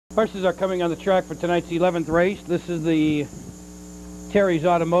Horses are coming on the track for tonight's 11th race. This is the Terry's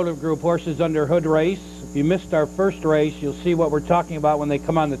Automotive Group Horses Under Hood race. If you missed our first race, you'll see what we're talking about when they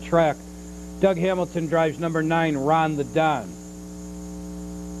come on the track. Doug Hamilton drives number 9, Ron the Don.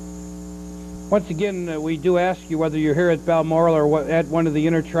 Once again, we do ask you whether you're here at Balmoral or at one of the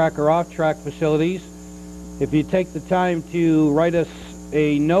inter-track or off-track facilities. If you take the time to write us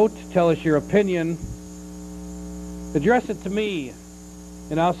a note, tell us your opinion, address it to me,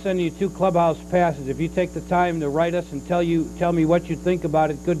 and I'll send you 2 clubhouse passes. If you take the time to write us and tell me what you think about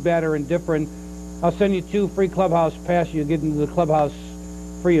it, good, bad, or indifferent, I'll send you 2 free clubhouse passes. You'll get into the clubhouse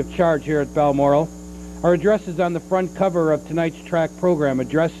free of charge here at Balmoral. Our address is on the front cover of tonight's track program.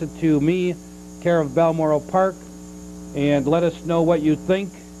 Address it to me, care of Balmoral Park, and let us know what you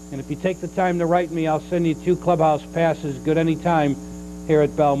think. And if you take the time to write me, I'll send you 2 clubhouse passes, good any time here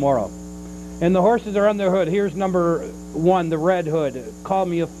at Balmoral. And the horses are on their hood. Here's number 1, the red hood, Call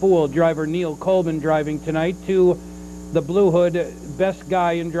Me a Fool, driver Neil Colvin driving tonight. 2, the blue hood, Best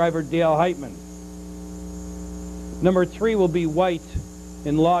Guy, and driver Dale Heitman. Number 3 will be White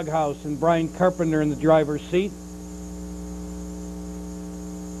in Log House, and Brian Carpenter in the driver's seat.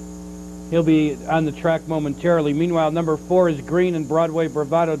 He'll be on the track momentarily. Meanwhile, number 4 is Green in Broadway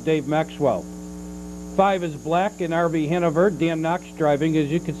Bravado, Dave Maxwell. 5 is Black in ARBEE Hanover, Dan Knox driving.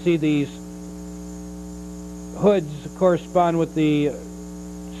 As you can see, these hoods correspond with the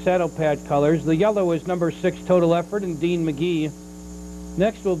saddle pad colors. The yellow is number 6, Total Effort, and Dean McGee.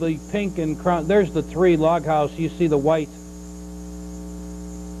 Next will be Pink and Crown. There's the 3, Log House. You see the white.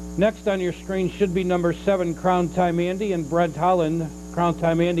 Next on your screen should be number 7, Crown Time Andy, and Brent Holland. Crown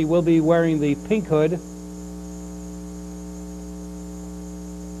Time Andy will be wearing the pink hood.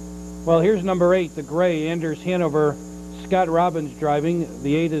 Well, here's number 8, the gray, Anders Hanover, Scott Robbins driving.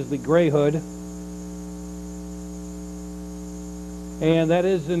 The 8 is the gray hood. And that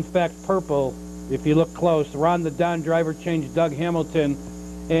is, in fact, purple, if you look close. Ron the Don driver changed Doug Hamilton.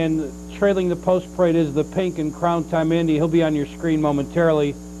 And trailing the post parade is the pink and Crown Time Andy. He'll be on your screen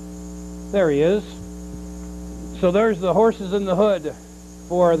momentarily. There he is. So there's the horses in the hood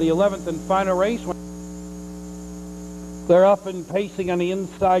for the 11th and final race. They're up and pacing on the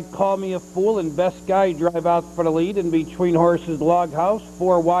inside. Call Me a Fool and Best Guy drive out for the lead. In between horses, Log House,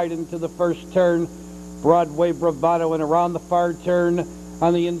 4 wide into the first turn. Broadway Bravado, and around the far turn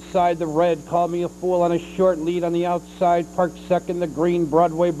on the inside, the red, Call Me a Fool on a short lead. On the outside, parked second, the green,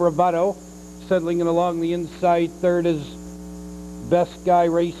 Broadway Bravado. Settling in along the inside, third is Best Guy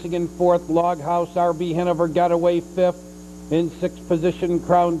racing in fourth. Log House, ARBEE Hanover got away fifth. In 6th position,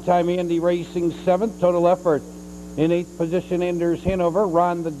 Crown Time Andy racing 7th. Total Effort in 8th position, Anders Hanover.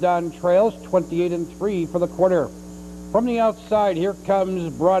 Ron the Don trails 28-3 for the quarter. From the outside, here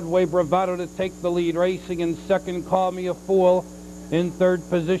comes Broadway Bravado to take the lead, racing in 2nd, Call Me a Fool. In 3rd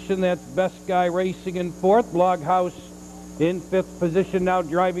position, that's Best Guy racing in 4th. Log House in 5th position, now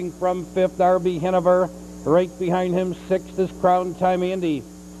driving from 5th, ARBEE Hanover. Right behind him, 6th is Crown Time Andy.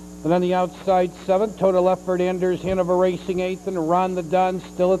 And on the outside, 7th, Total Effort, Anders Hanover racing 8th, and Ron the Don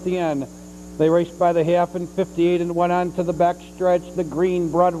still at the end. They race by the half in 58-1 on to the back stretch. The green,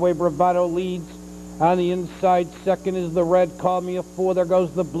 Broadway Bravado leads. On the inside, 2nd is the red, Call Me a Fool. There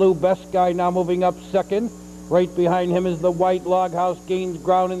goes the blue, Best Guy now moving up 2nd. Right behind him is the white, Log House gains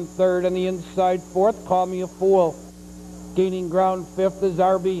ground in 3rd. On the inside, 4th, Call Me a Fool. Gaining ground 5th is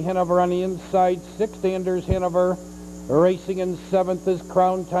ARBEE Hanover. On the inside, 6th, Anders Hanover. Racing in 7th is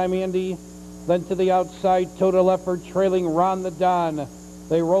Crown Time Andy. Then to the outside, Total Effort trailing Ron the Don.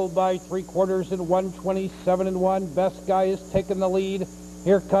 They roll by 3/4 in 1:27-1. Best Guy is taking the lead.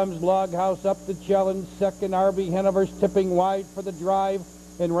 Here comes Log House up to challenge 2nd. ARBEE Hanover's tipping wide for the drive.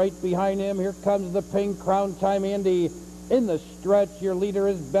 And right behind him, here comes the pink, Crown Time Andy. In the stretch, your leader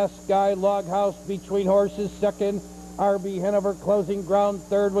is Best Guy. Log House between horses, 2nd. ARBEE Hanover closing ground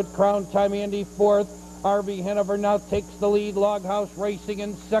 3rd with Crown Time Andy 4th. ARBEE Hanover now takes the lead. Log House racing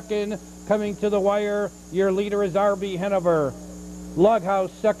in 2nd. Coming to the wire, your leader is ARBEE Hanover. Log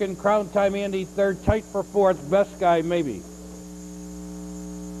House 2nd, Crown Time Andy 3rd, tight for 4th, Best Guy maybe.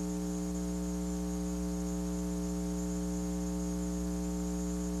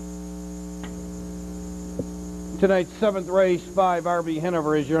 Tonight's 7th race, 5 ARBEE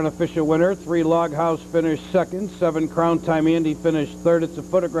Hanover is your unofficial winner. 3 Log House finished 2nd. 7 Crown Time Andy finished 3rd. It's a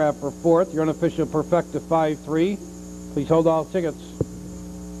photograph for 4th. Your unofficial Perfecta 5-3. Please hold all tickets.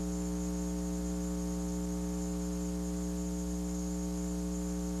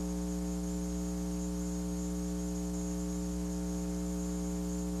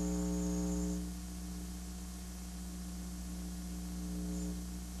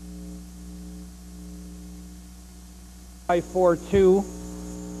 by 4-2.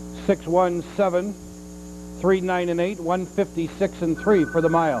 617, 3, 9, and 8, 156 and 3 for the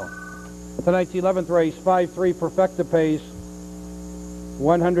mile. Tonight's 11th race, 5-3 Perfecta pays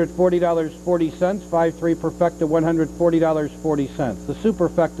 $140.40. 5-3 Perfecta, $140.40. The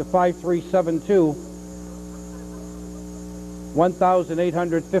Superfecta, 5-3-7-2,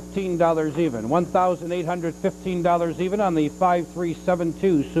 $1,815 even. $1,815 even on the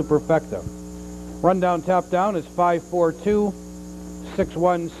 5-3-7-2 Superfecta. Rundown tap down is 5-4-2,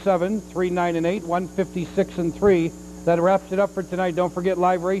 617, 3, 9, and 8, 156 and 3. That wraps it up for tonight. Don't forget,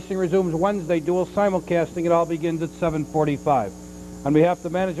 live racing resumes Wednesday. Dual simulcasting. It all begins at 7:45. On behalf of the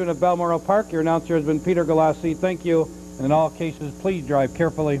management of Balmoral Park, your announcer has been Peter Galassi. Thank you. And in all cases, please drive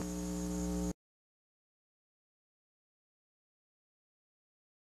carefully.